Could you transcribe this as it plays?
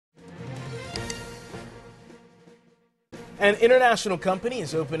An international company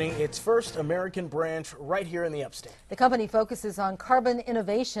is opening its first American branch right here in the upstate. The company focuses on carbon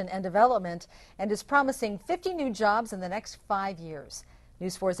innovation and development and is promising 50 new jobs in the next 5 years.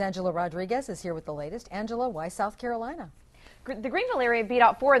 News 4's Angela Rodriguez is here with the latest. Angela, why South Carolina? The Greenville area beat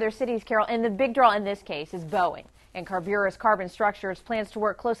out 4 other cities, Carol, and the big draw in this case is Boeing. And Carbures Carbon Structures plans to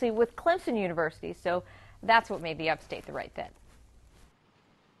work closely with Clemson University, so that's what made the upstate the right fit.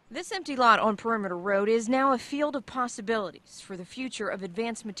 This empty lot on Perimeter Road is now a field of possibilities for the future of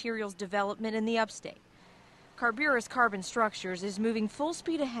advanced materials development in the upstate. Carbures Carbon Structures is moving full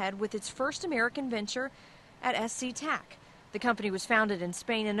speed ahead with its first American venture at SCTAC. The company was founded in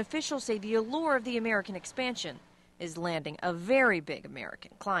Spain, and officials say the allure of the American expansion is landing a very big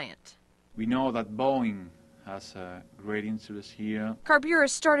American client. We know that Boeing has a great interest here.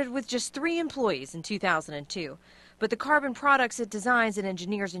 Carbures started with just 3 employees in 2002. But the carbon products it designs and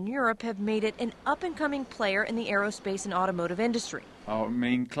engineers in Europe have made it an up-and-coming player in the aerospace and automotive industry. Our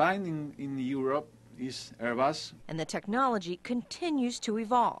main client in Europe is Airbus. And the technology continues to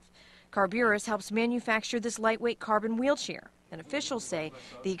evolve. Carbures helps manufacture this lightweight carbon wheelchair. And officials say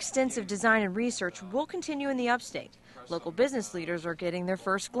the extensive design and research will continue in the upstate. Local business leaders are getting their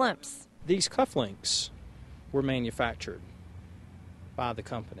first glimpse. These cufflinks were manufactured by the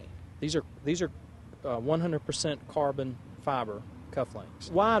company. These are 100% carbon fiber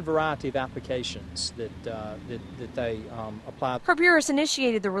cufflinks. Wide variety of applications that they apply. Carbures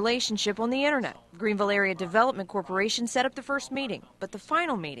initiated the relationship on the internet. Greenville Area Development Corporation set up the first meeting, but the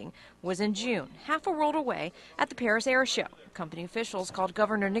final meeting was in June, half a world away at the Paris Air Show. Company officials called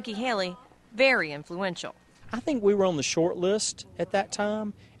Governor Nikki Haley very influential. I think we were on the short list at that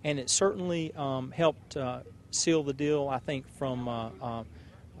time, and it certainly helped seal the deal, I think, from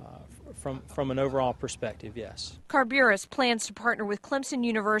an overall perspective, yes. Carbures plans to partner with Clemson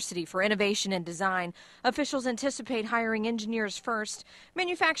University for innovation and design. Officials anticipate hiring engineers first.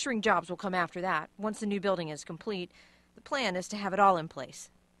 Manufacturing jobs will come after that. Once the new building is complete, the plan is to have it all in place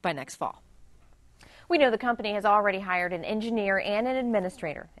by next fall. We know the company has already hired an engineer and an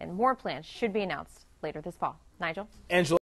administrator, and more plans should be announced later this fall. Nigel? Angela.